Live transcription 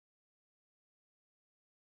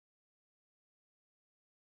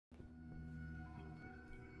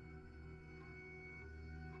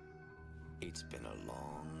It's been a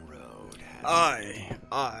long road,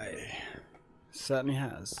 Aye. Certainly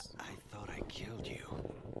has. I thought I killed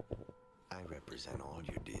you. I represent all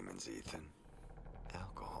your demons, Ethan.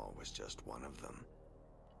 Alcohol was just one of them.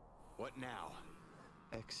 What now?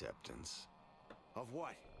 Acceptance. Of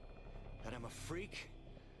what? That I'm a freak?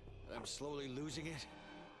 That I'm slowly losing it?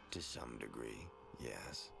 To some degree,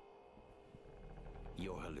 yes.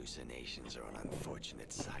 Your hallucinations are an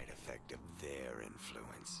unfortunate side effect of their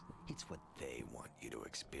influence. It's what they want you to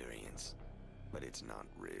experience. But it's not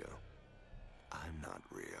real. I'm not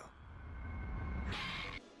real.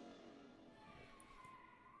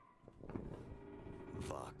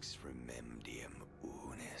 Vox rememdium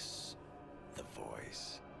unis. The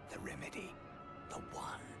voice, the remedy, the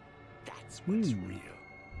one. That's what's real.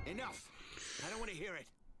 Enough! I don't want to hear it.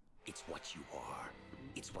 It's what you are.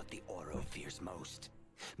 It's what the Oro fears most.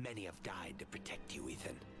 Many have died to protect you,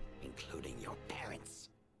 Ethan, including your parents.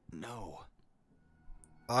 No.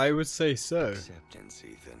 I would say so. Acceptance,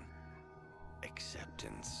 Ethan.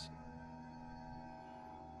 Acceptance.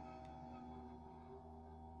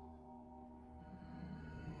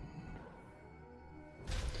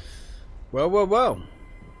 Well.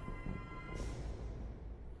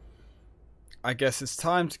 I guess it's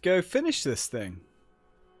time to go finish this thing.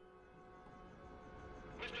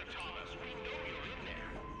 Mr. Thomas, we know you're in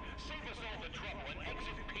there. Save us all the trouble and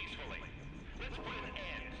exit peacefully. Let's put an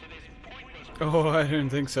end to this pointless... Oh, I don't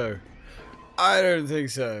think so. I don't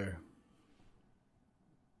think so.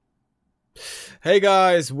 Hey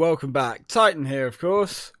guys, welcome back. Titan here, of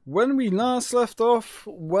course. When we last left off,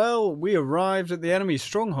 well, we arrived at the enemy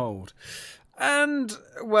stronghold. And,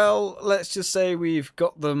 well, let's just say we've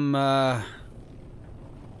got them in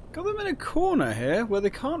a corner here where they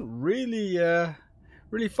can't really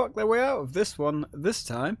fuck their way out of this one this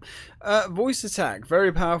time. Voice attack,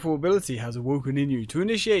 very powerful ability, has awoken in you. To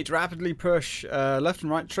initiate, rapidly push left and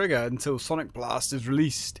right trigger until sonic blast is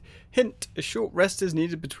released. Hint, a short rest is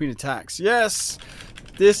needed between attacks. Yes,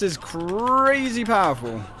 this is crazy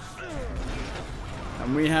powerful.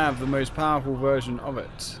 And we have the most powerful version of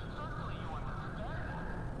it.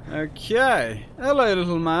 Okay, hello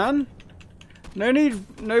little man.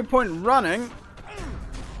 No point running.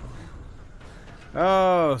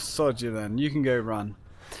 Oh, sod you then. You can go run.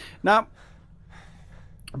 Now,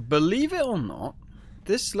 believe it or not,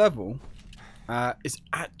 this level is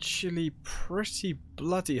actually pretty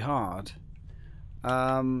bloody hard.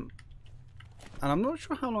 And I'm not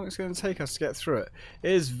sure how long it's going to take us to get through it.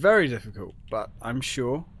 It is very difficult, but I'm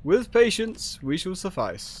sure, with patience, we shall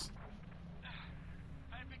suffice.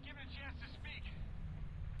 I've been given a chance to speak.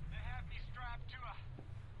 They have me strapped to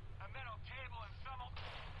a metal table and some...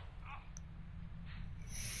 They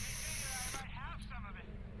figured I might have some of it.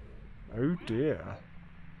 Oh dear.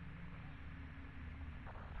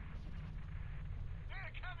 They're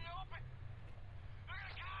gonna cut me open.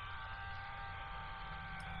 They're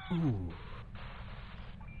gonna... Ooh.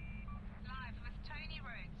 Live with Tony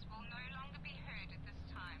Rhodes will no longer be heard at this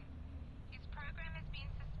time. His program has been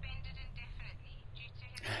suspended indefinitely due to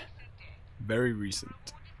his recent death. Very recent.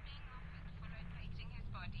 Reward is being offered for locating his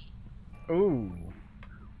body. Ooh.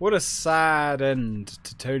 What a sad end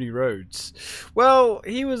to Tony Rhodes. Well,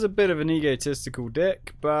 he was a bit of an egotistical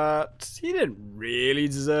dick, but he didn't really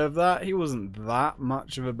deserve that. He wasn't that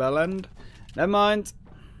much of a bellend. Never mind.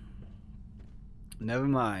 Never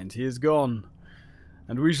mind. He is gone.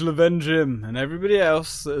 And we shall avenge him and everybody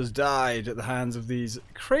else that has died at the hands of these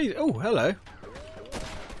crazy... Oh, hello.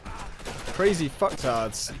 Crazy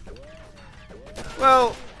fucktards.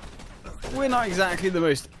 Well... we're not exactly the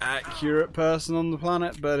most accurate person on the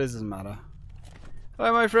planet, but it doesn't matter.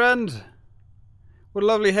 Hello, my friend. What a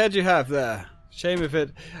lovely head you have there. Shame if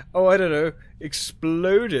it, oh, I don't know,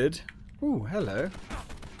 exploded. Ooh, hello.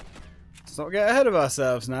 Let's not get ahead of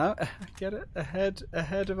ourselves now. Get it?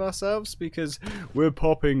 Ahead of ourselves? Because we're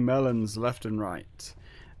popping melons left and right.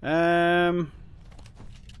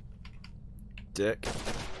 Dick.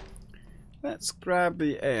 Let's grab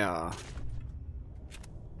the AR.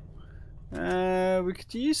 We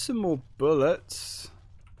could use some more bullets.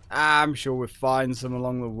 I'm sure we'll find some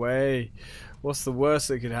along the way. What's the worst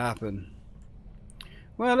that could happen?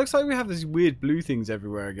 Well, it looks like we have these weird blue things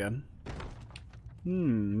everywhere again. A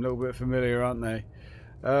little bit familiar, aren't they?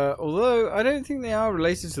 Although, I don't think they are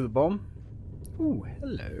related to the bomb. Ooh,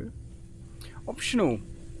 hello. Optional.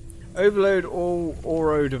 Overload all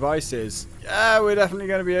Oro devices. Yeah, we're definitely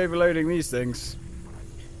going to be overloading these things.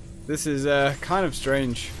 This is kind of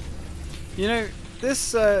strange. You know,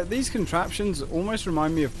 these contraptions almost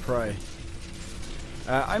remind me of Prey.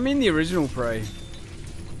 I mean the original Prey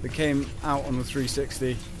that came out on the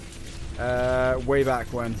 360 way back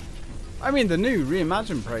when. I mean, the new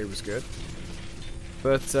reimagined Prey was good,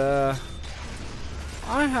 but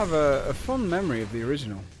I have a fond memory of the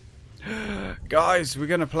original. Guys, we're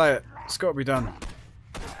gonna play it. It's got to be done.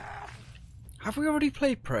 Have we already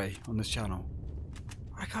played Prey on this channel?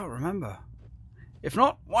 I can't remember. If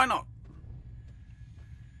not, why not?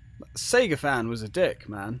 Sega fan was a dick,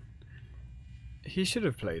 man. He should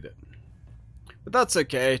have played it. But that's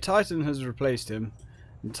okay. Tytan has replaced him.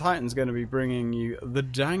 And Titan's going to be bringing you the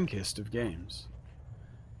dankest of games.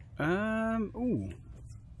 Ooh.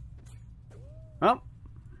 Well.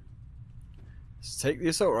 Let's take the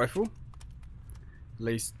assault rifle. At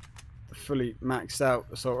least the fully maxed out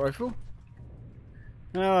assault rifle.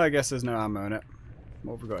 Oh, I guess there's no ammo in it.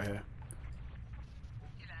 What have we got here?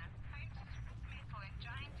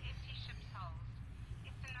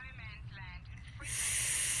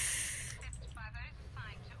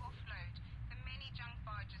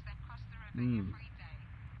 The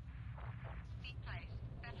place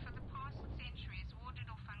that for the past centuries warded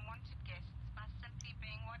off unwanted guests by simply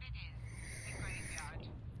being what it is, a graveyard.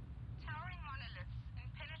 Towering monoliths,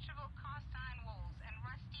 impenetrable cast iron walls, and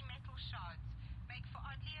rusty metal shards make for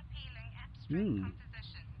oddly appealing abstract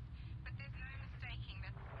compositions, but there's no mistaking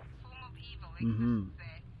that some form of evil exists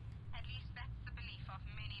there. At least that's the belief of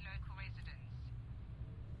many local residents.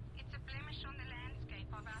 It's a blemish on the landscape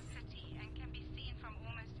of our city and can be seen from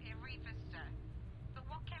almost every vista. But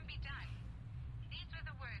what can be done? These were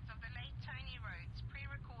the words of the late Tony Rhodes,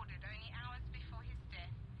 pre-recorded only hours before his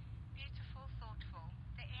death. Beautiful, thoughtful,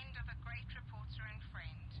 the end of a great reporter and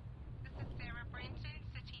friend. This is Sarah Brenton,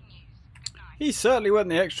 City News. Good night. He certainly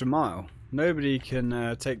went the extra mile. Nobody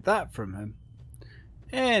can take that from him.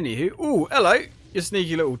 Anywho, ooh, hello, you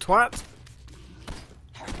sneaky little twat.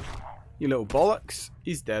 You little bollocks.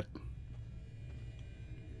 He's dead.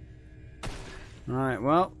 Right,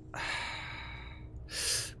 well,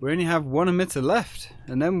 we only have one emitter left,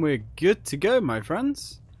 and then we're good to go, my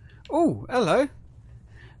friends. Oh, hello.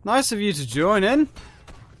 Nice of you to join in.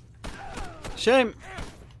 Shame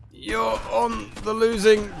you're on the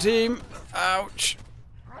losing team. Ouch.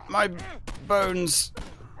 My bones.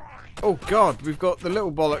 Oh god, we've got the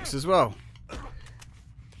little bollocks as well.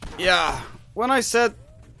 Yeah, when I said...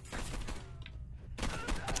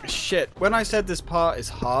 Shit, when I said this part is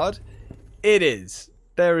hard, it is.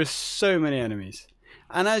 There is so many enemies.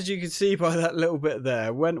 And as you can see by that little bit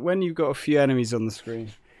there, when you've got a few enemies on the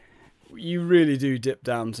screen, you really do dip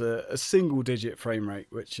down to a single digit frame rate,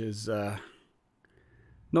 which is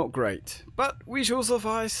not great. But we shall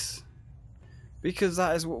suffice, because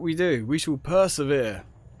that is what we do. We shall persevere.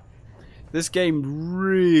 This game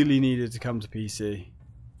really needed to come to PC.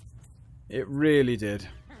 It really did.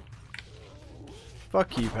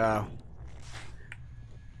 Fuck you, pal.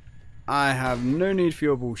 I have no need for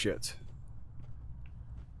your bullshit.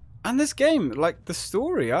 And this game, like the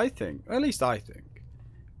story, I think, or at least I think,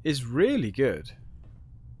 is really good.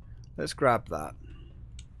 Let's grab that.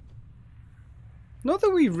 Not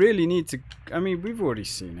that we really need to... I mean, we've already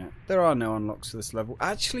seen it. There are no unlocks for this level.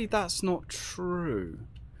 Actually, that's not true.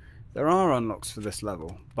 There are unlocks for this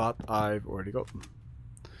level, but I've already got them.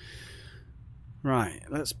 Right,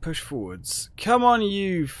 let's push forwards. Come on,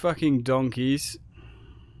 you fucking donkeys.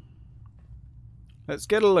 Let's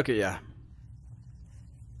get a look at ya.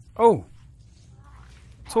 Oh.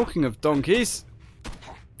 Talking of donkeys.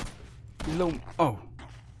 These little... Oh.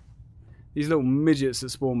 These little midgets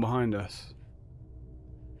that spawn behind us.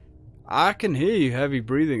 I can hear you heavy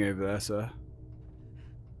breathing over there, sir.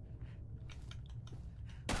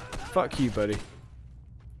 Fuck you, buddy.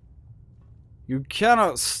 You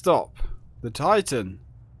cannot stop the Titan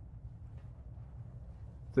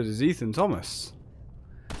that is Ethan Thomas.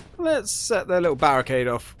 Let's set their little barricade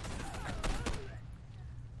off.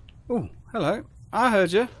 Oh, hello. I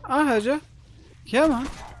heard you. I heard you. Come on.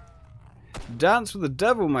 Dance with the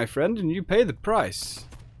devil, my friend, and you pay the price.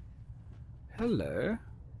 Hello.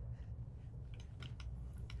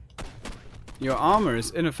 Your armor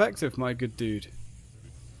is ineffective, my good dude.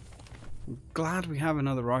 I'm glad we have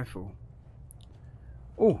another rifle.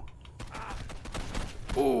 Oh.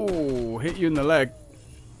 Oh, hit you in the leg.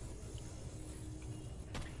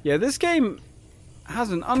 Yeah, this game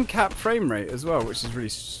has an uncapped frame rate as well, which is really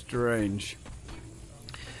strange.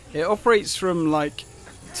 It operates from like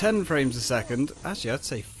 10 frames a second. Actually, I'd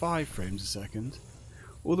say 5 frames a second.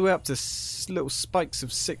 All the way up to little spikes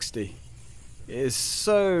of 60. It is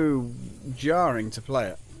so jarring to play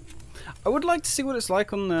it. I would like to see what it's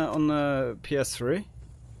like on the PS3.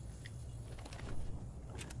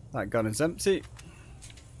 That gun is empty.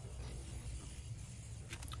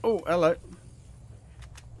 Oh, hello.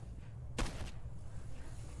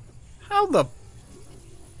 How the...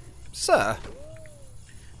 Sir?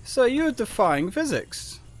 Sir, you're defying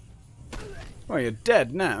physics. Well, you're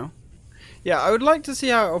dead now. Yeah, I would like to see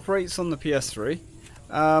how it operates on the PS3.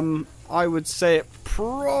 I would say it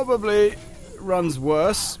probably runs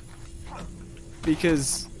worse,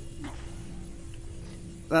 because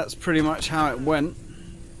that's pretty much how it went.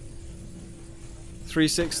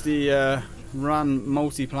 360 ran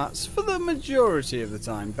multiplats for the majority of the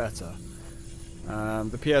time better.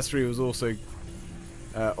 The PS3 was also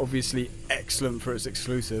obviously excellent for its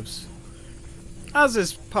exclusives, as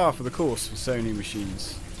is par for the course for Sony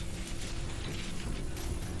machines.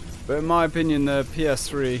 But in my opinion, the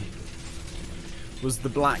PS3 was the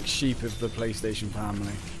black sheep of the PlayStation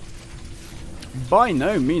family. By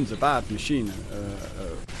no means a bad machine,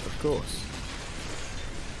 of course.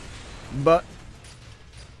 But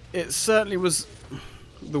it certainly was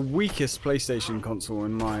the weakest PlayStation console,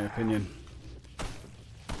 in my opinion.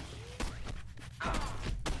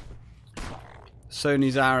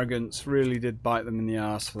 Sony's arrogance really did bite them in the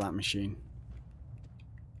ass for that machine.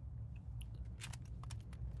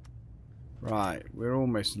 Right, we're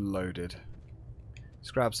almost loaded.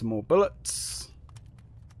 Let's grab some more bullets.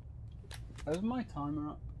 Is my timer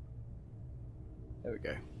up? There we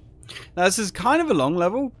go. Now this is kind of a long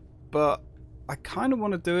level, but I kind of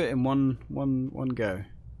want to do it in one go,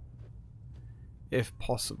 if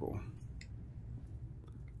possible.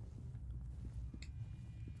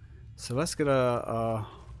 So let's get a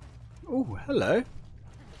oh, hello.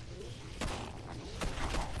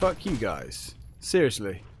 Fuck you guys.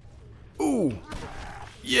 Seriously. Ooh.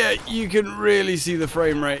 Yeah, you can really see the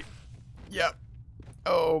frame rate. Yep.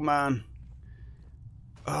 Oh man.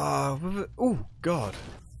 Oh god.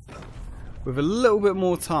 With a little bit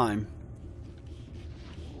more time,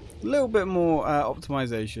 a little bit more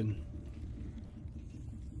optimization,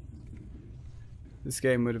 this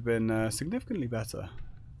game would have been significantly better.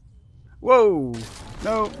 Whoa!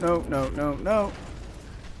 No, no, no, no, no.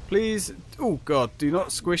 Please. Oh god, do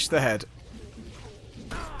not squish the head.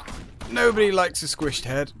 Nobody likes a squished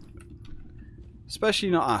head.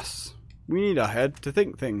 Especially not us. We need our head to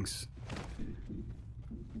think things.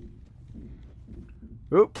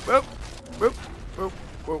 Whoop, whoop, whoop, whoop,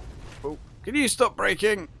 whoop, whoop. Can you stop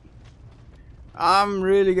braking? I'm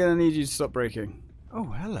really going to need you to stop braking. Oh,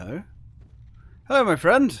 hello. Hello, my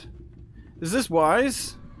friend. Is this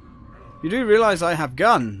wise? You do realise I have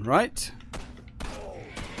gun, right?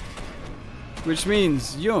 Which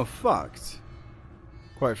means you're fucked.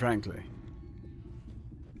 Quite frankly.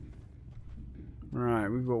 Right,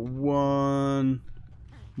 we've got one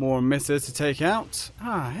more emitter to take out.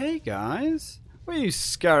 Ah, hey guys. Where are you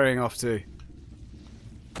scurrying off to?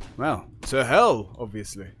 Well, to hell,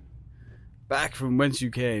 obviously. Back from whence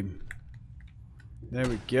you came. There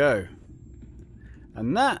we go.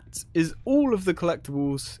 And that is all of the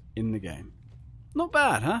collectibles in the game. Not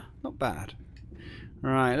bad, huh? Not bad.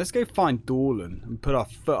 Right, let's go find Dorlan and put our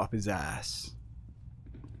foot up his ass.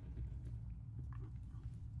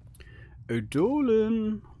 Oh,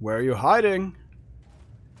 Dorlan, where are you hiding?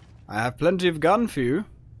 I have plenty of gun for you.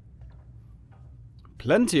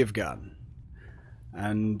 Plenty of gun.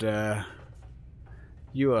 And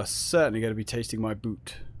you are certainly going to be tasting my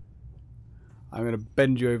boot. I'm going to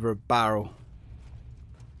bend you over a barrel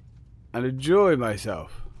and enjoy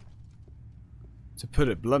myself, to put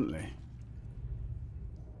it bluntly.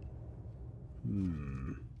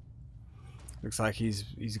 Looks like he's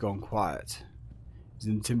gone quiet. He's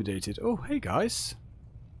intimidated. Oh, hey guys.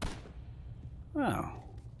 Wow.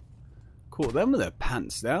 Caught them with their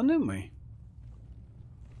pants down, didn't we?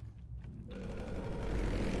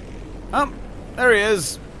 Oh, there he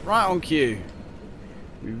is. Right on cue.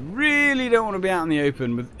 We really don't want to be out in the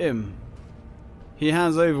open with him. He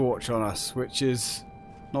has Overwatch on us, which is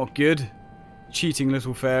not good. Cheating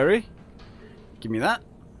little fairy. Give me that.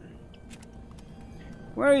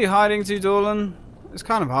 Where are you hiding to, Dorlan? It's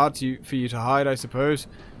kind of hard for you to hide, I suppose.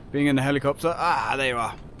 Being in the helicopter. Ah, there you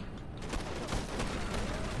are.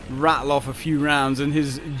 Rattle off a few rounds, and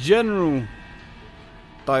his general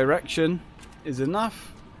direction is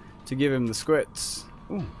enough to give him the squits.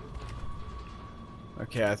 Ooh.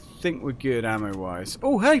 Okay, I think we're good ammo-wise.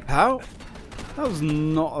 Oh, hey, pal. That was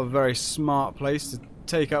not a very smart place to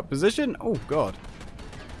take up position. Oh, God.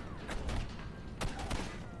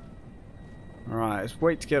 Alright, let's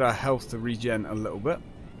wait to get our health to regen a little bit.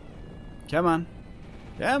 Come on.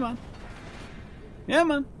 Come on. Yeah,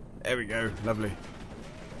 man. There we go. Lovely.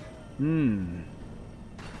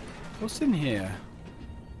 What's in here?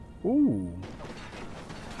 Ooh.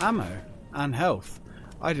 Ammo and health.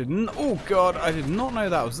 I didn't. Oh, God. I did not know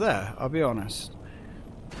that was there. I'll be honest.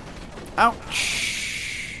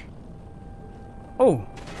 Ouch. Oh.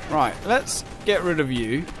 Right, let's get rid of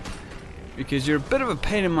you. Because you're a bit of a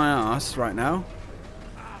pain in my ass right now.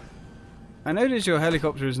 I notice your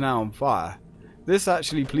helicopter is now on fire. This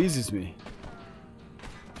actually pleases me.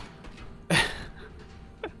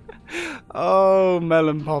 Oh,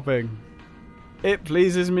 melon popping. It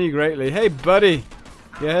pleases me greatly. Hey, buddy.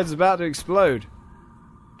 Your head's about to explode.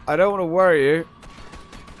 I don't want to worry you.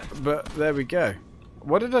 But there we go.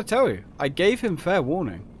 What did I tell you? I gave him fair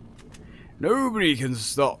warning. Nobody can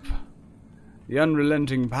stop the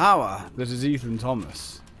unrelenting power that is Ethan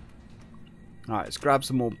Thomas. Alright, let's grab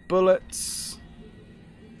some more bullets.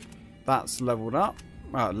 That's leveled up.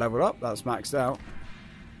 Leveled up, that's maxed out.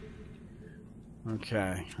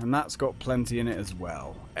 Okay, and that's got plenty in it as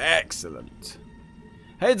well. Excellent.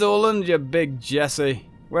 Hey Dorland, you big Jesse.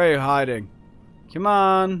 Where are you hiding? Come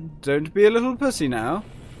on, don't be a little pussy now.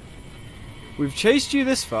 We've chased you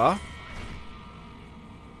this far.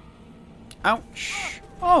 Ouch.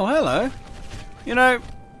 Oh, hello. You know,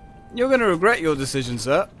 you're going to regret your decision,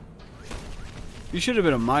 sir. You should have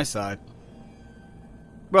been on my side.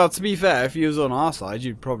 Well, to be fair, if you was on our side,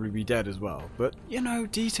 you'd probably be dead as well. But, you know,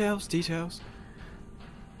 details, details.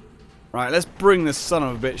 Right, let's bring this son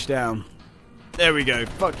of a bitch down. There we go.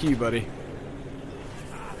 Fuck you, buddy.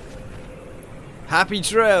 Happy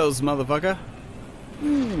trails, motherfucker.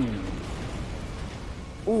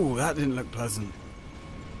 Ooh, that didn't look pleasant.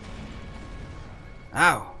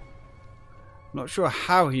 Ow. Not sure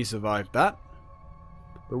how he survived that,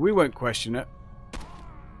 but we won't question it.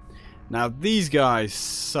 Now these guys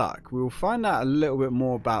suck. We'll find out a little bit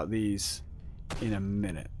more about these in a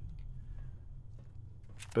minute.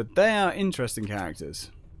 But they are interesting characters.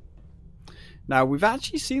 Now we've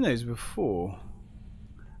actually seen those before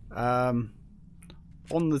on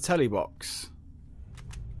the telly box.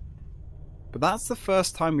 But that's the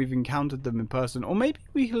first time we've encountered them in person, or maybe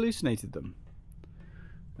we hallucinated them.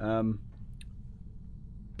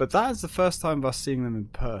 But that is the first time of us seeing them in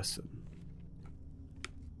person.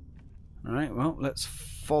 Alright, well, let's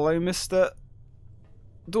follow Mr.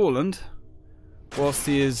 Dorland. Whilst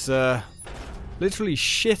he is literally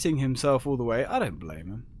shitting himself all the way. I don't blame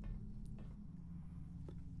him.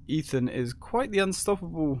 Ethan is quite the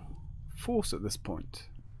unstoppable force at this point.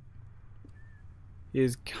 He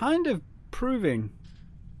is kind of proving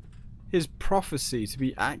his prophecy to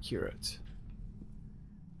be accurate.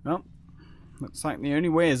 Well, looks like the only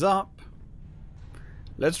way is up.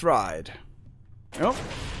 Let's ride. Oh.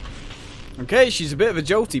 Okay, she's a bit of a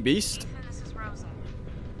jolty beast. Ethan, this is Rosa.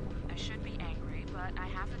 I should be angry, but I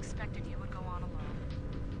half expected you would go on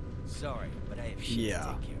alone. Sorry, but I have shit to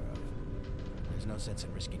take care of. There's no sense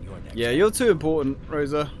in risking your neck. Yeah, you're too important,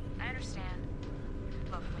 Rosa. I understand.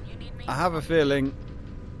 Look, when you need me, I have a feeling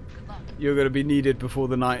good luck. you're going to be needed before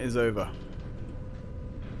the night is over.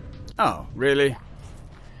 Oh, really?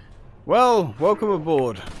 Well, welcome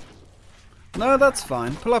aboard. No, that's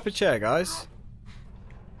fine. Pull up a chair, guys.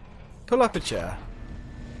 Pull up a chair.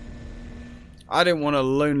 I didn't want a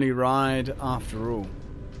lonely ride after all.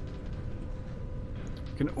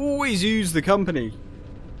 Can always use the company.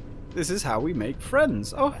 This is how we make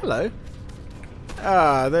friends. Oh, hello.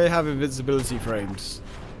 Ah, they have invincibility frames.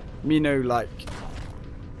 Me no like.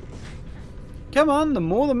 Come on, the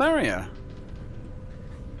more the merrier.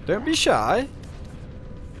 Don't be shy.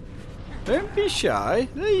 Don't be shy.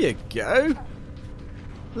 There you go.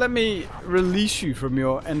 Let me release you from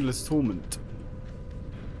your endless torment.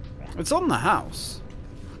 It's on the house.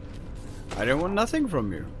 I don't want nothing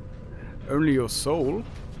from you. Only your soul.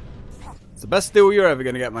 It's the best deal you're ever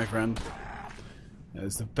going to get, my friend.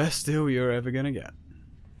 It's the best deal you're ever going to get.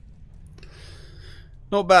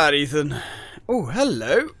 Not bad, Ethan. Oh,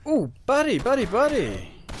 hello. Oh, buddy, buddy,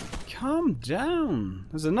 buddy. Calm down.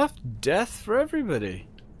 There's enough death for everybody.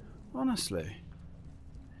 Honestly.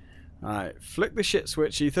 Alright, flick the shit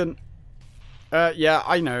switch, Ethan. Yeah,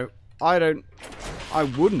 I know. I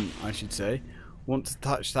wouldn't, I should say, want to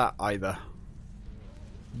touch that either.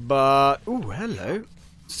 But, ooh, hello.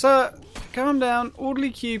 Sir, calm down. Orderly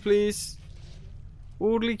queue, please.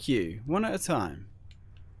 Orderly queue. One at a time.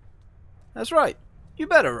 That's right. You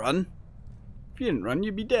better run. If you didn't run,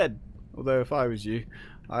 you'd be dead. Although, if I was you,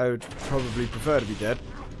 I would probably prefer to be dead.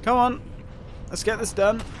 Come on. Let's get this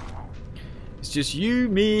done. It's just you,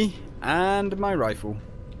 me, and my rifle.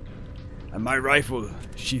 And my rifle,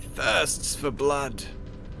 she thirsts for blood.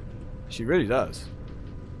 She really does.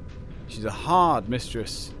 She's a hard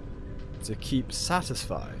mistress to keep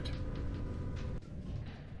satisfied.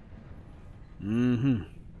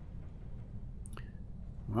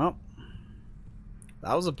 Well,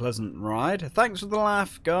 that was a pleasant ride. Thanks for the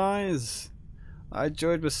laugh, guys. I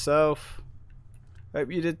enjoyed myself.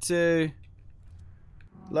 Hope you did too.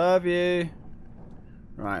 Love you.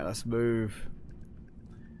 Right, let's move.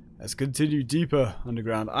 Let's continue deeper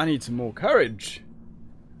underground. I need some more courage.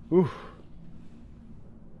 Ooh.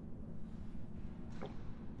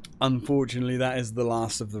 Unfortunately, that is the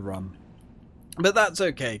last of the run. But that's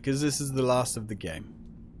okay, because this is the last of the game.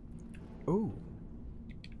 Ooh.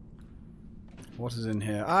 What is in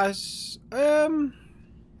here?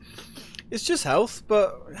 It's just health,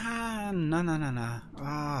 but no.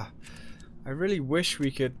 I really wish we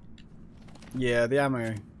could. Yeah, the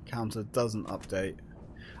ammo counter doesn't update.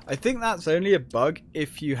 I think that's only a bug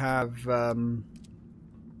if you have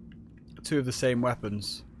two of the same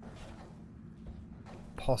weapons.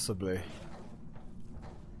 Possibly.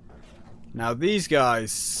 Now these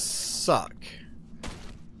guys suck.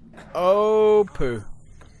 Oh, poo.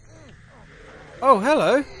 Oh,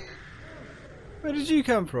 hello. Where did you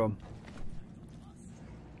come from?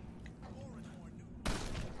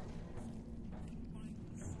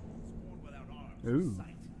 Ooh.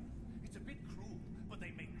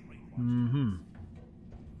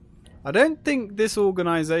 I don't think this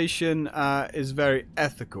organization is very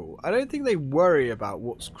ethical. I don't think they worry about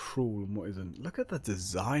what's cruel and what isn't. Look at the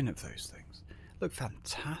design of those things. Look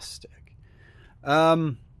fantastic.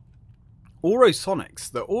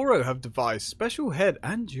 Orosonics. The Oro have devised special head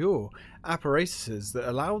and jaw apparatuses that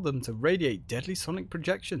allow them to radiate deadly sonic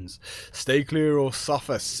projections. Stay clear or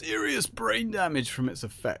suffer serious brain damage from its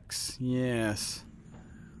effects. Yes.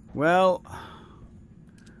 Well,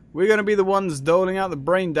 we're going to be the ones doling out the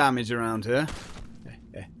brain damage around here.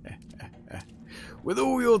 With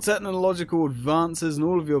all your technological advances and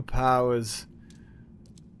all of your powers,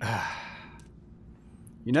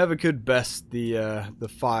 you never could best the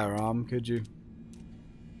firearm, could you?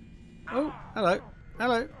 Oh, hello,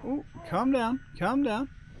 hello. Oh, calm down, calm down.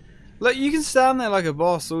 Look, you can stand there like a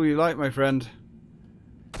boss all you like, my friend.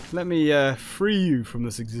 Let me free you from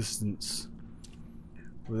this existence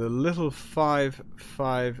with a little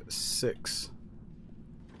 556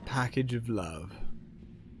 package of love.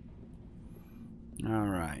 All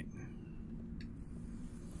right.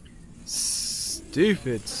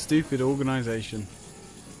 Stupid, stupid organization.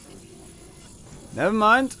 Never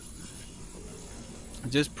mind.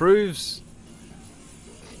 It just proves.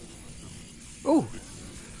 Oh,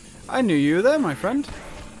 I knew you were there, my friend.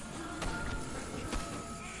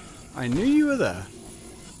 I knew you were there.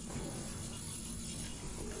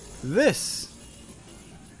 This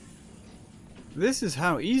is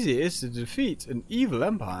how easy it is to defeat an evil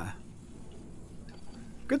empire.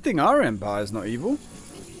 Good thing our empire is not evil.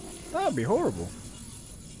 That would be horrible.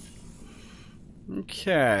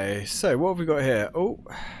 Okay, so what have we got here? Oh,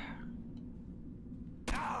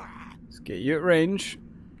 let's get you at range.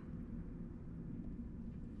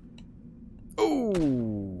 Oh,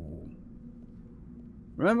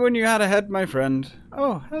 remember when you had a head, my friend?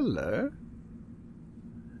 Oh, hello.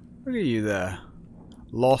 Look at you there,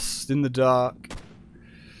 lost in the dark.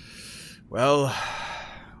 Well,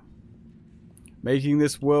 making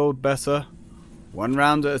this world better, one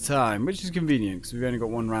round at a time, which is convenient because we've only got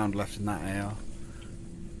one round left in that AR.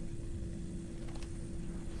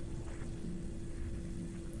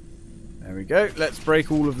 There we go. Let's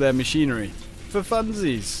break all of their machinery for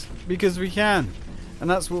funsies, because we can, and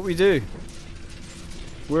that's what we do.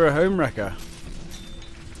 We're a home wrecker.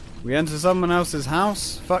 We enter someone else's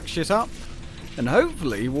house, fuck shit up, and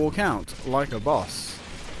hopefully walk out like a boss.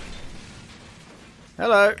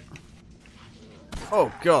 Hello.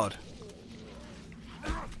 Oh god.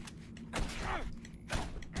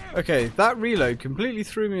 Okay, that reload completely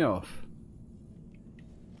threw me off.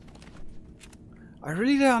 I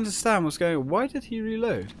really don't understand what's going on. Why did he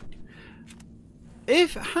reload?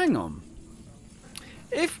 Hang on.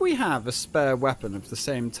 If we have a spare weapon of the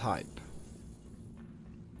same type,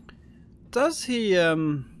 does he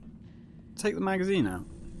take the magazine out?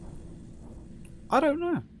 I don't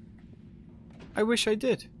know. I wish I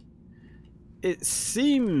did. It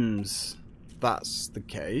seems that's the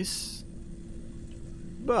case,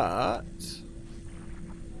 but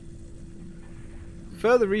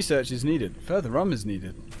further research is needed. Further is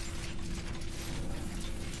needed.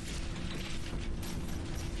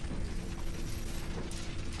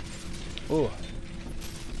 Oh,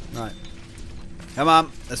 right. Come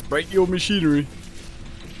on, let's break your machinery.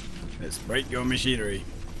 Let's break your machinery.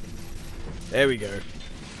 There we go.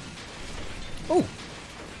 Oh,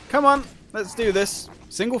 come on, let's do this.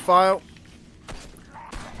 Single file.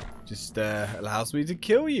 Just allows me to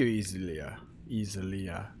kill you easier.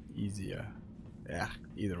 Easier. Yeah,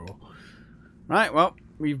 either or. Right, well,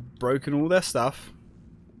 we've broken all their stuff.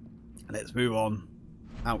 Let's move on.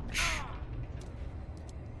 Ouch.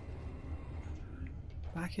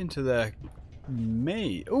 Back into their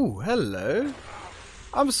Me. Oh, hello.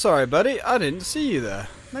 I'm sorry, buddy. I didn't see you there.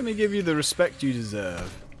 Let me give you the respect you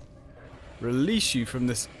deserve. Release you from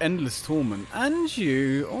this endless torment. And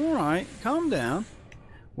you. Alright, calm down.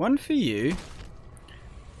 One for you.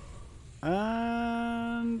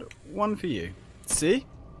 And one for you. See?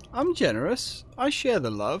 I'm generous. I share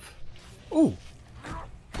the love. Ooh.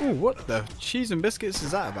 Ooh, what the cheese and biscuits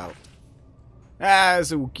is that about? Ah,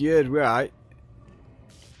 it's all good. We're alright.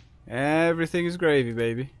 Everything is gravy,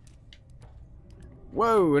 baby.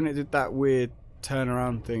 Whoa, and it did that weird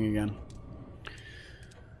turnaround thing again.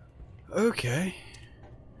 Okay.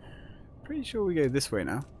 Pretty sure we go this way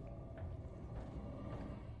now.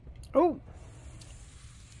 Oh!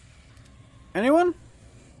 Anyone?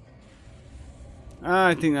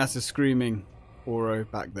 I think that's a screaming Oro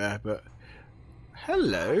back there, but...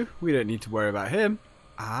 Hello! We don't need to worry about him.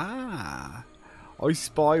 Ah! I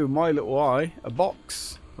spy with my little eye a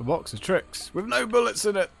box. A box of tricks with no bullets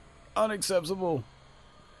in it. Unacceptable.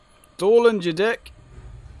 Dorland, you dick.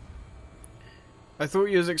 I thought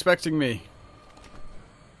you was expecting me.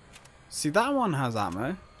 See, that one has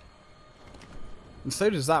ammo. And so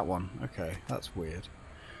does that one. Okay, that's weird.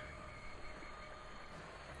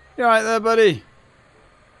 You alright there, buddy?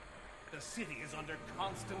 The city is under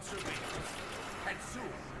constant surveillance. And soon,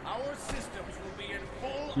 our systems will be in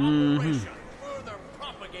full operation, further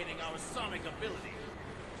propagating our sonic ability.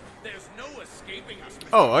 There's no escaping us.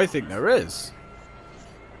 Oh, I think there is.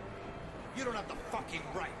 You don't have the fucking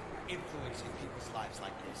right influencing people's lives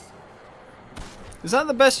like this. Is that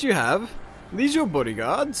the best you have? Are these your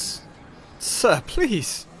bodyguards? Sir,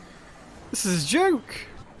 please. This is a joke.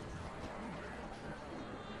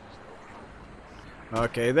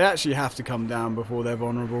 Okay, they actually have to come down before they're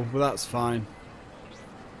vulnerable, but that's fine.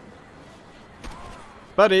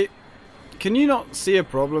 Buddy, can you not see a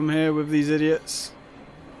problem here with these idiots?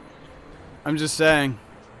 I'm just saying.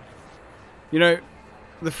 You know,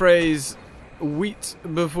 the phrase wheat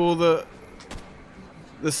before the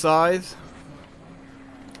scythe?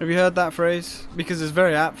 Have you heard that phrase? Because it's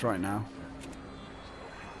very apt right now.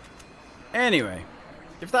 Anyway,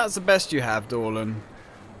 if that's the best you have, Dorlan,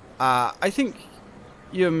 I think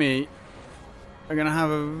you and me are going to have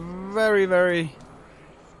a very, very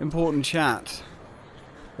important chat.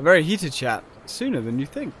 A very heated chat sooner than you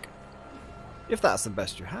think. If that's the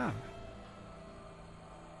best you have.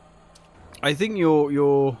 I think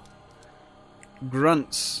your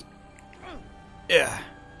grunts,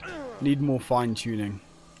 need more fine tuning.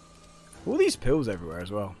 All these pills everywhere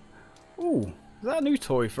as well. Ooh, is that a new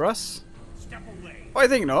toy for us? Step away. I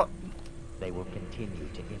think not. They will continue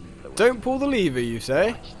to influence. Don't pull the lever, you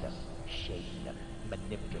say? Watch them, shape them,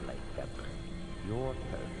 manipulate them. Your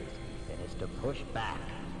purpose, Ethan, is to push back.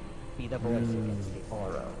 Be the voice against the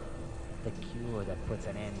Oro. The cure that puts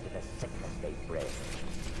an end to the sickness they bring.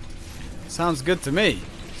 Sounds good to me.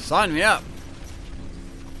 Sign me up.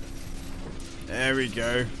 There we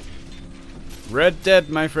go. Red Dead,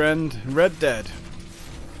 my friend. Red Dead.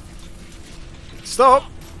 Stop.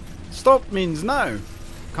 Stop means no.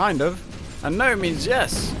 Kind of. And no means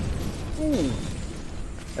yes. Ooh.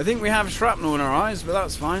 I think we have shrapnel in our eyes, but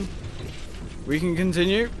that's fine. We can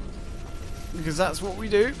continue. Because that's what we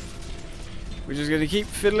do. We're just going to keep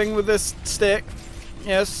fiddling with this stick.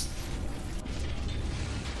 Yes.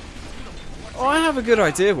 Oh, I have a good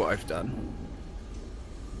idea what I've done.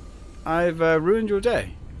 I've ruined your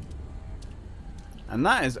day. And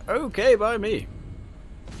that is okay by me.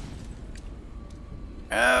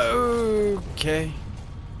 Okay.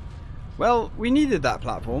 Well, we needed that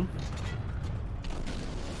platform.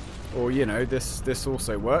 Or, you know, this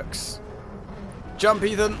also works. Jump,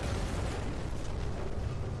 Ethan!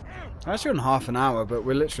 Actually on half an hour, but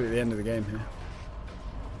we're literally at the end of the game here.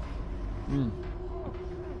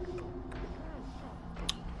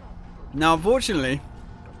 Now, unfortunately,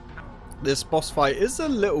 this boss fight is a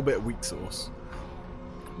little bit weak sauce.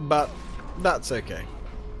 But that's okay.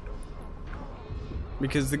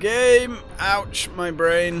 Because the game... Ouch, my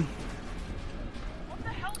brain. What the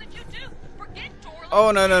hell did you do? Forget Dorland.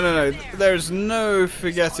 Oh, no. There's no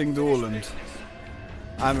forgetting Dorland.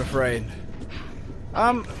 I'm afraid.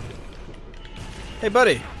 Hey,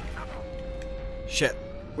 buddy. Shit.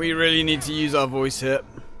 We really need to use our voice here.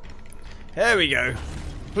 There we go.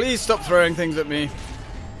 Please stop throwing things at me.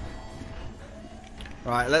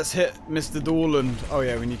 Right, let's hit Mr. Dorland. Oh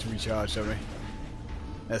yeah, we need to recharge, don't we?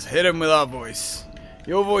 Let's hit him with our voice.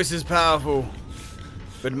 Your voice is powerful,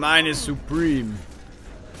 but mine is supreme.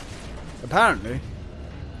 Apparently.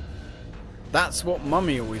 That's what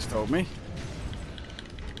Mummy always told me.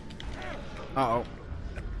 Uh-oh.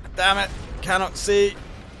 Damn it. Cannot see.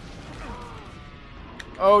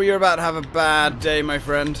 Oh, you're about to have a bad day, my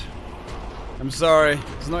friend. I'm sorry.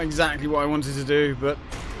 It's not exactly what I wanted to do, but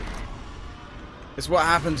it's what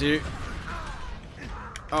happened to you.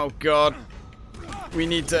 Oh, God. We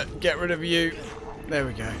need to get rid of you. There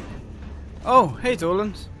we go. Oh, hey,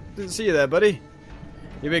 Torland. Didn't see you there, buddy.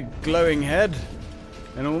 Your big glowing head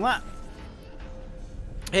and all that.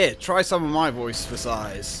 Here, try some of my voice for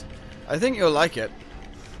size. I think you'll like it.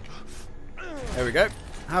 There we go.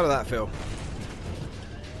 How did that feel?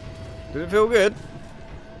 Did it feel good?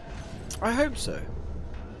 I hope so.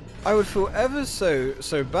 I would feel ever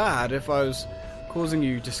so bad if I was causing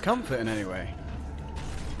you discomfort in any way.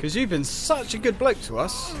 Because you've been such a good bloke to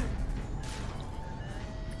us.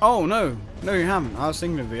 Oh, no. No, you haven't. I was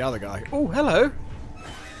thinking of the other guy. Oh, hello.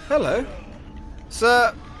 Hello.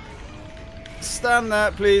 Sir. Stand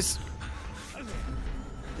there, please.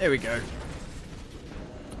 There we go.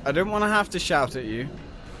 I don't want to have to shout at you.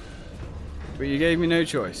 But you gave me no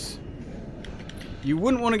choice. You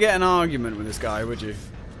wouldn't want to get an argument with this guy, would you?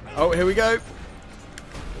 Oh, here we go.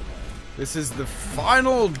 This is the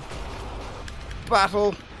final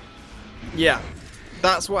battle. Yeah,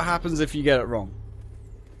 that's what happens if you get it wrong.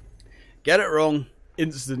 Get it wrong,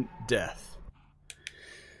 instant death.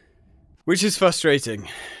 Which is frustrating.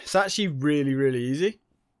 It's actually really, really easy.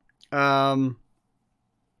 But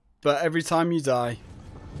every time you die,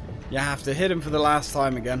 you have to hit him for the last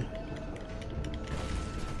time again.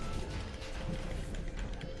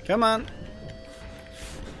 Come on.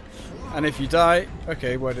 And if you die...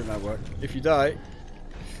 Okay, why didn't that work? If you die...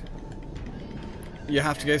 You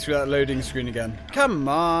have to go through that loading screen again. Come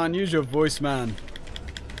on, use your voice, man.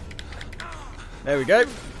 There we go.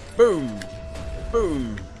 Boom.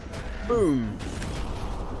 Boom. Boom.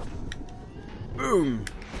 Boom.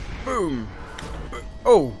 Boom.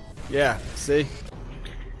 Oh, yeah, see?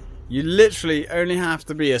 You literally only have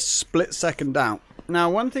to be a split second out. Now,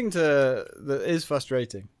 one thing that is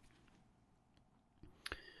frustrating.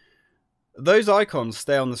 Those icons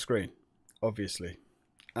stay on the screen, obviously.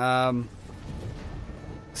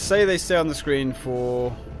 Say they stay on the screen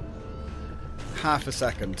for half a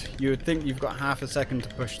second. You would think you've got half a second to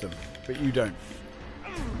push them, but you don't.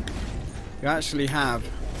 You actually have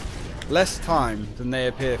less time than they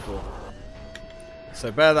appear for. So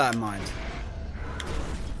bear that in mind.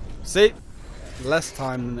 See? Less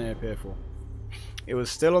time than they appear for. It was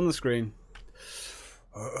still on the screen.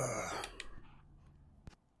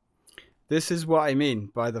 This is what I mean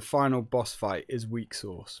by the final boss fight is weak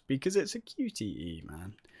sauce. Because it's a QTE,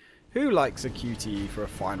 man. Who likes a QTE for a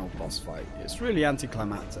final boss fight? It's really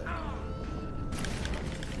anticlimactic.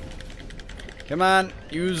 Come on,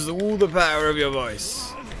 use all the power of your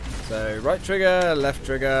voice. So right trigger, right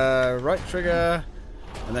trigger,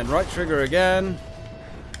 and then right trigger again,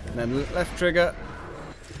 and then left trigger.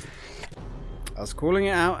 I was calling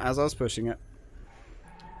it out as I was pushing it.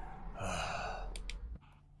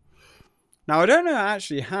 Now I don't know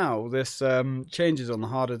actually how this changes on the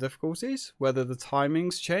harder difficulties, whether the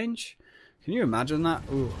timings change. Can you imagine that?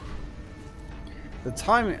 Ooh. The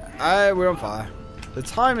timing... we're on fire. The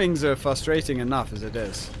timings are frustrating enough as it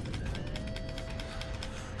is.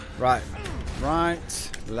 Right.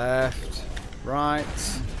 Right. Left.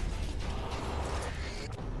 Right.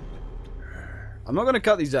 I'm not going to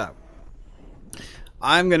cut these out.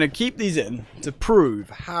 I'm going to keep these in to prove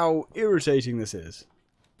how irritating this is.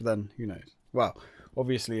 But then, who knows? Well,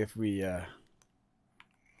 obviously if we...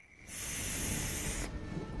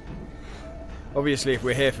 obviously if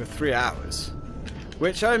we're here for 3 hours.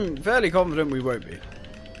 Which I'm fairly confident we won't be.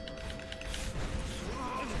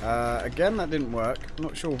 Again, that didn't work. I'm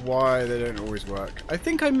not sure why they don't always work. I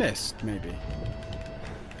think I missed, maybe.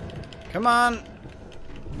 Come on!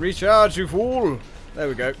 Recharge, you fool! There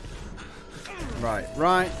we go. Right,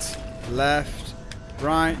 right, left,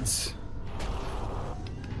 right,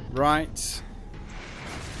 right.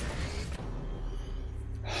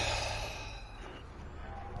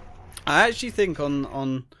 I actually think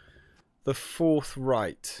on the 4th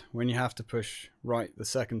right, when you have to push right the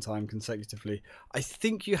 2nd time consecutively, I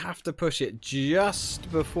think you have to push it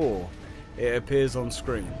just before it appears on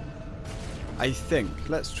screen. I think.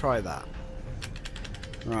 Let's try that.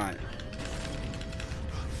 Right.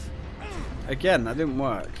 Again, that didn't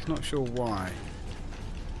work. Not sure why.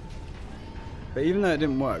 But even though it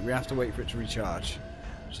didn't work, we have to wait for it to recharge,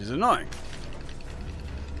 which is annoying.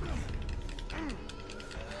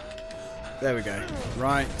 There we go.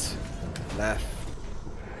 Right, left.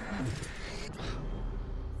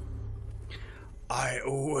 I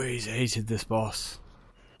always hated this boss.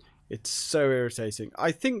 It's so irritating.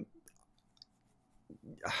 I think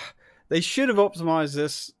they should have optimized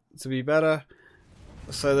this to be better,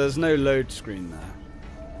 so there's no load screen there.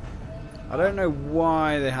 I don't know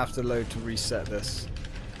why they have to load to reset this.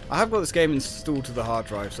 I have got this game installed to the hard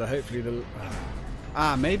drive, so hopefully the...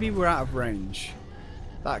 maybe we're out of range.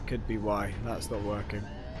 That could be why that's not working.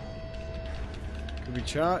 Can we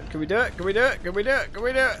chart? Can we do it? Can we do it? Can we do it? Can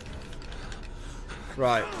we do it?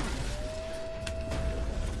 Right.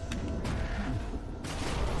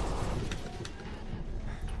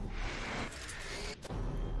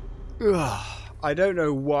 Ugh. I don't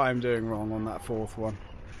know what I'm doing wrong on that fourth one.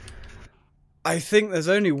 I think there's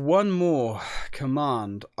only one more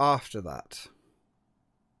command after that.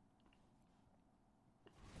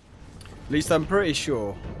 At least I'm pretty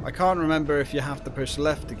sure. I can't remember if you have to push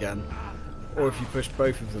left again or if you push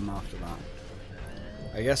both of them after that.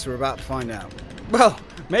 I guess we're about to find out. Well,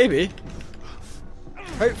 maybe.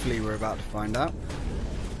 Hopefully we're about to find out.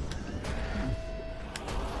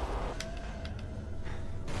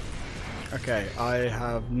 Okay, I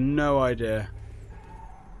have no idea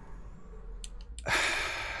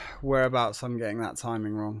whereabouts I'm getting that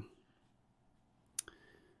timing wrong.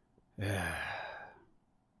 Yeah.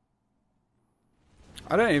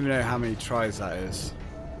 I don't even know how many tries that is.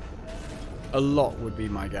 A lot would be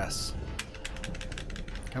my guess.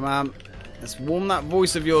 Come on, let's warm that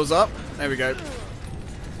voice of yours up. There we go.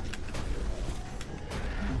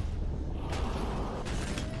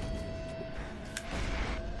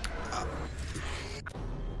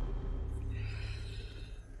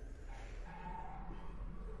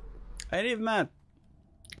 Ain't even mad.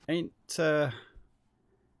 Ain't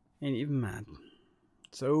even mad.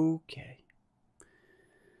 It's okay.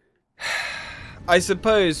 I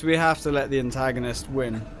suppose we have to let the antagonist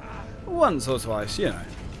win once or twice, you know.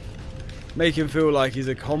 Make him feel like he's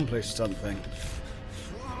accomplished something.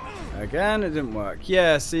 Again, it didn't work.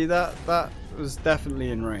 Yeah, see, that was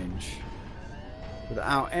definitely in range.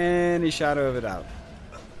 Without any shadow of a doubt.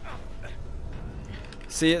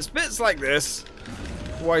 See, it's bits like this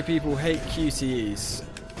why people hate QTEs.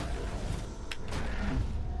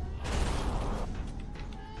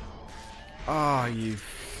 Ah, you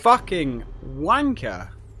fucking wanker.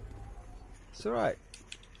 It's alright.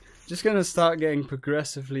 Just gonna start getting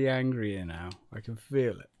progressively angrier now. I can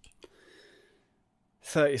feel it.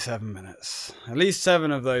 37 minutes. At least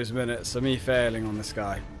 7 of those minutes are me failing on this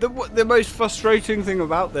guy. The most frustrating thing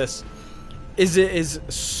about this is it is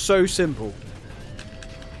so simple.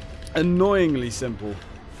 Annoyingly simple,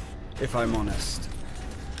 if I'm honest.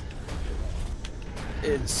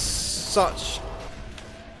 It's such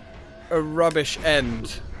a rubbish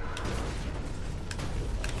end.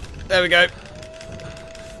 There we go.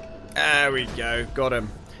 There we go. Got him.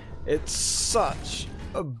 It's such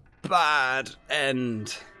a bad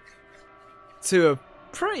end to a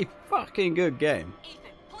pretty fucking good game. Ethan,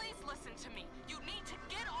 please listen to me. You need to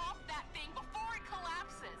get off that thing before it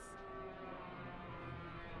collapses.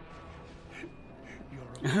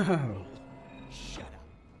 Oh. Shut up.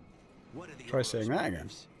 What are the Try saying that again.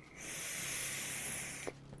 motives?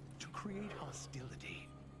 To create hostility,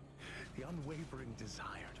 the unwavering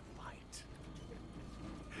desire to fight,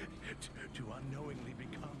 to unknowingly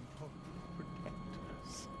become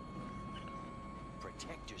protectors.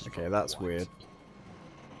 Protectors. Okay, from that's what? weird.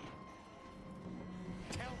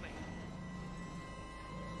 Tell me.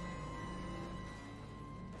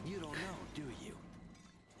 You don't know, do you?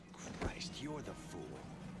 Christ, you're the fool.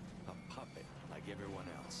 A puppet like everyone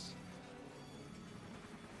else.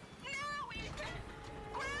 No, Ethan!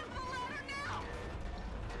 Grab the ladder now!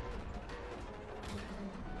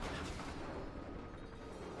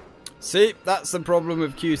 See, that's the problem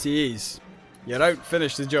with QTEs. You don't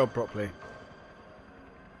finish the job properly.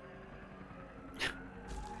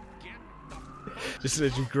 Just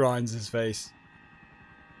literally grinds his face.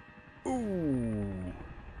 Ooh.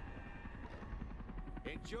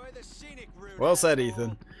 Enjoy the scenic route. Well said, asshole.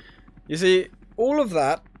 Ethan. You see, all of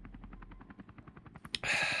that,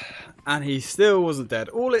 and he still wasn't dead.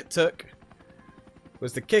 All it took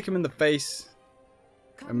was to kick him in the face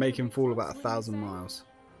and make him fall about 1,000 miles.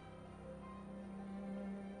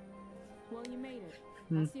 Well, you made it.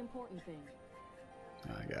 That's the important thing.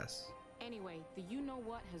 I guess. Anyway, the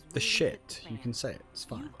you-know-what has The really shit. hit the You fan. can say it. It's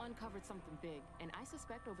fine. You've uncovered something big, and I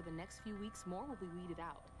suspect over the next few weeks more will be weeded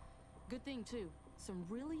out. Good thing, too. Some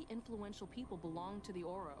really influential people belong to the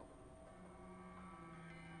Oro.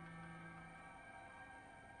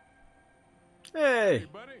 Hey! Hey,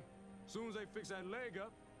 buddy. Soon as they fix that leg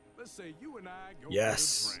up, let's say you and I go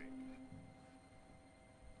Yes. for a drink.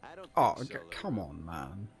 I don't Oh, think so, okay, come on,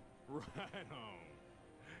 man. Right on.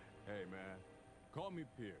 Hey, man. Call me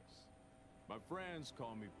Pierce. My friends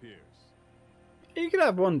call me Pierce. You could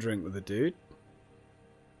have one drink with a dude.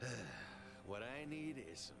 What I need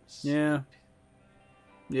is some Yeah.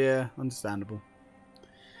 Yeah, understandable.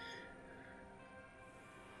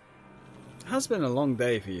 It has been a long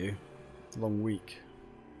day for you. A long week.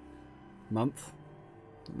 Month.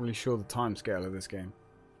 Not really sure the time scale of this game.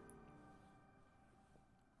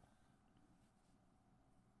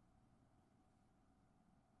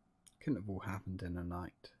 Couldn't have all happened in a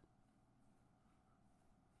night.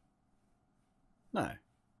 No,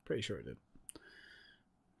 pretty sure it did.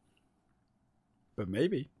 But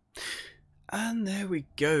maybe. And there we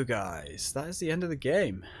go, guys. That is the end of the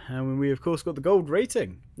game. And we, of course, got the gold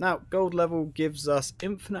rating. Now, gold level gives us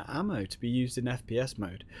infinite ammo to be used in FPS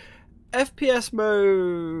mode. FPS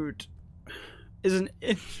mode is an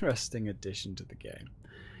interesting addition to the game.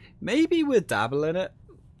 Maybe we'll dabble in it.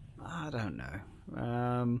 I don't know.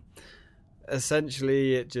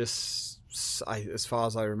 Essentially, it just, as far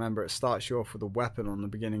as I remember, it starts you off with a weapon on the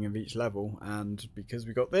beginning of each level. And because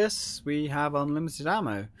we got this, we have unlimited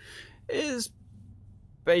ammo. It is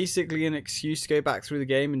basically an excuse to go back through the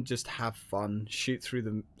game and just have fun, shoot through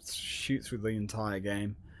the entire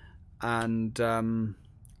game, and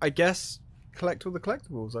I guess collect all the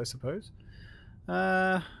collectibles, I suppose.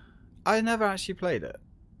 I never actually played it,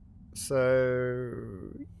 so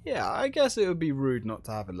yeah, I guess it would be rude not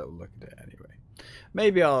to have a little look at it anyway.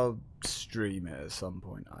 Maybe I'll stream it at some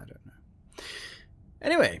point, I don't know.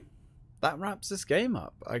 Anyway, that wraps this game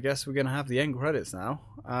up. I guess we're going to have the end credits now.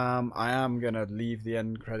 I am going to leave the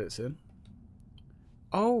end credits in.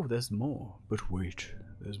 Oh, there's more. But wait,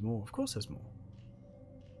 there's more. Of course there's more.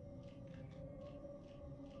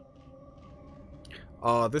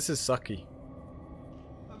 Oh, this is sucky.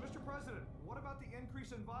 Mr. President, what about the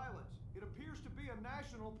increase in violence? It appears to be a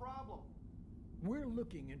national problem. We're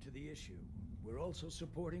looking into the issue. We're also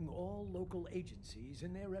supporting all local agencies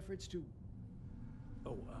in their efforts to...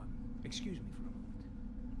 Oh, excuse me for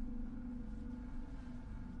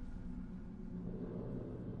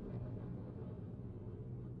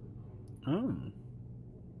a moment. Oh.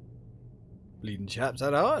 Bleeding chap's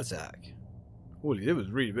had a heart attack. All he did was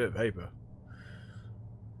read a bit of paper.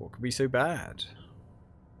 What could be so bad?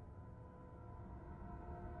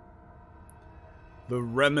 The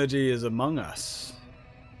remedy is among us.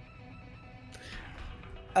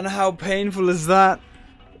 And how painful is that?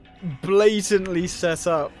 Blatantly set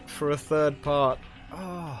up for a third part.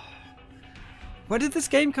 Oh. When did this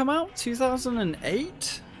game come out?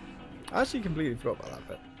 2008? I actually completely forgot about that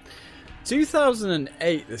bit.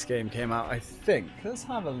 2008 this game came out, I think. Let's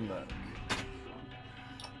have a look.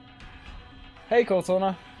 Hey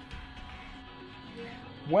Cortana.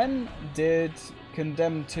 When did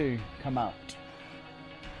Condemned 2 come out?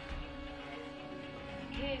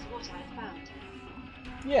 Here's what I found.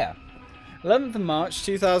 Yeah. 11th of March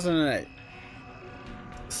 2008.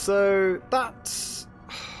 So that's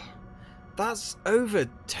over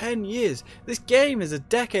 10 years. This game is a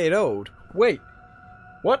decade old. Wait.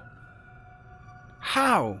 What?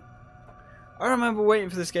 How? I remember waiting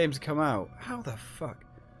for this game to come out. How the fuck?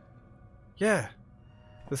 Yeah.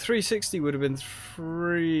 The 360 would have been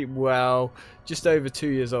just over 2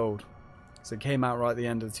 years old. So it came out right at the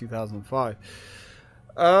end of 2005.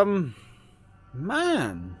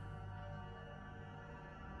 Man.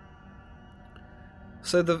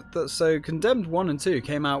 So Condemned 1 and 2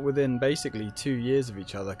 came out within basically 2 years of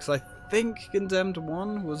each other, because I think Condemned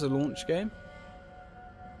 1 was a launch game.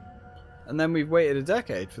 And then we've waited a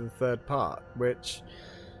decade for the third part, which,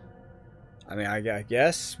 I mean, I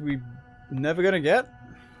guess we're never going to get.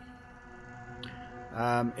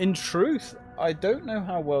 In truth, I don't know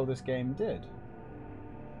how well this game did.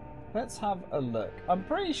 Let's have a look. I'm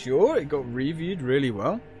pretty sure it got reviewed really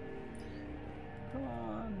well.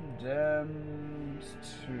 Condemned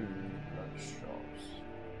 2 Bloodshots.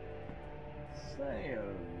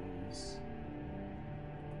 Sales.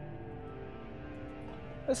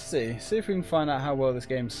 Let's see if we can find out how well this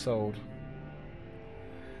game sold.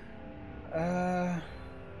 I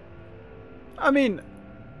mean,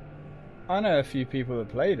 I know a few people that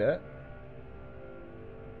played it.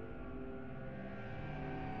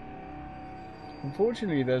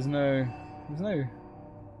 Unfortunately, there's no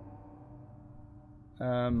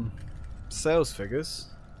sales figures.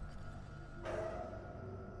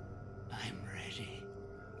 I'm ready.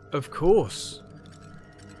 Of course.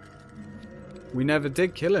 We never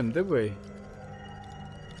did kill him, did we?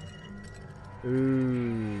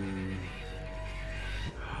 Ooh.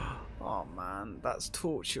 Oh man, that's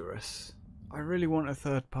torturous. I really want a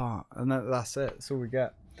third part, and that's it. That's all we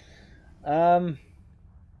get.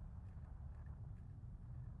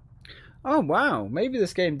 Oh wow, maybe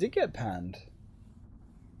this game did get panned.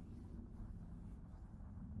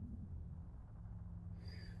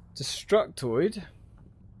 Destructoid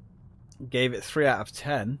gave it 3 out of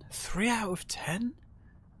 10. 3 out of 10?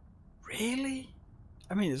 Really?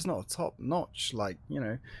 I mean, it's not a top notch, like, you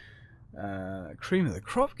know, cream of the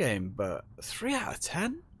crop game, but 3 out of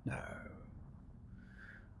 10? No.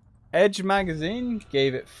 Edge Magazine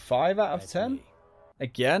gave it 5 out of 10.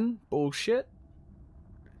 Again, bullshit.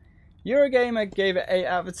 Eurogamer gave it 8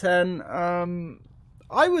 out of 10.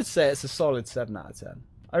 I would say it's a solid 7 out of 10.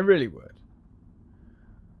 I really would.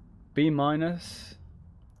 B minus.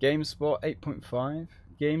 GameSpot 8.5.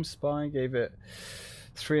 GameSpy gave it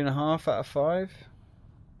 3.5 out of 5.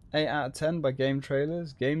 8 out of 10 by Game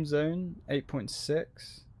Trailers. GameZone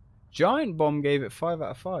 8.6. Giant Bomb gave it 5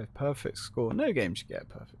 out of 5. Perfect score. No game should get a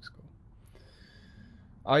perfect score.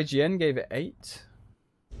 IGN gave it 8.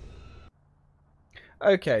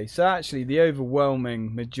 Okay, so actually the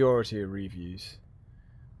overwhelming majority of reviews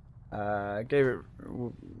gave it,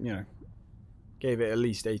 you know, gave it at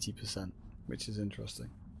least 80%, which is interesting.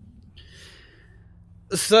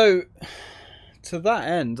 So, to that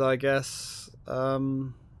end, I guess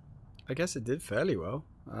it did fairly well.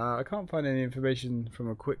 I can't find any information from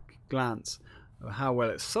a quick glance of how well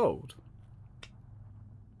it sold.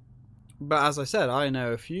 But as I said, I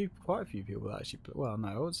know quite a few people that actually, well, no,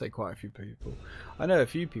 I would say quite a few people. I know a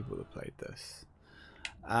few people that played this.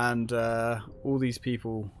 And all these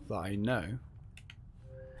people that I know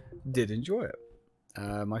did enjoy it.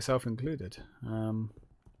 Myself included. So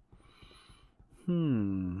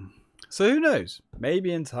who knows?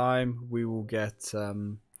 Maybe in time we will get a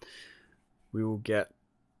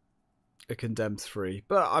Condemned 3,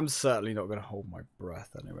 but I'm certainly not going to hold my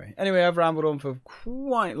breath anyway. Anyway, I've rambled on for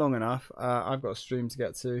quite long enough. I've got a stream to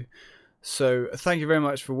get to. So thank you very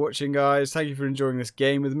much for watching, guys. Thank you for enjoying this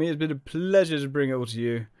game with me. It's been a pleasure to bring it all to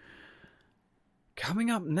you. Coming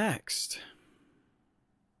up next,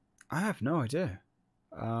 I have no idea.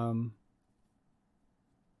 I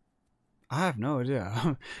have no idea.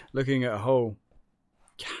 I'm looking at a whole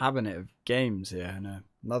cabinet of games here, and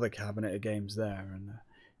another cabinet of games there, and a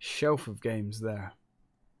shelf of games there.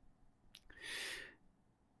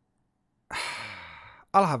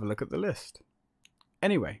 I'll have a look at the list.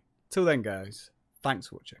 Anyway, till then, guys, thanks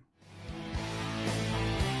for watching.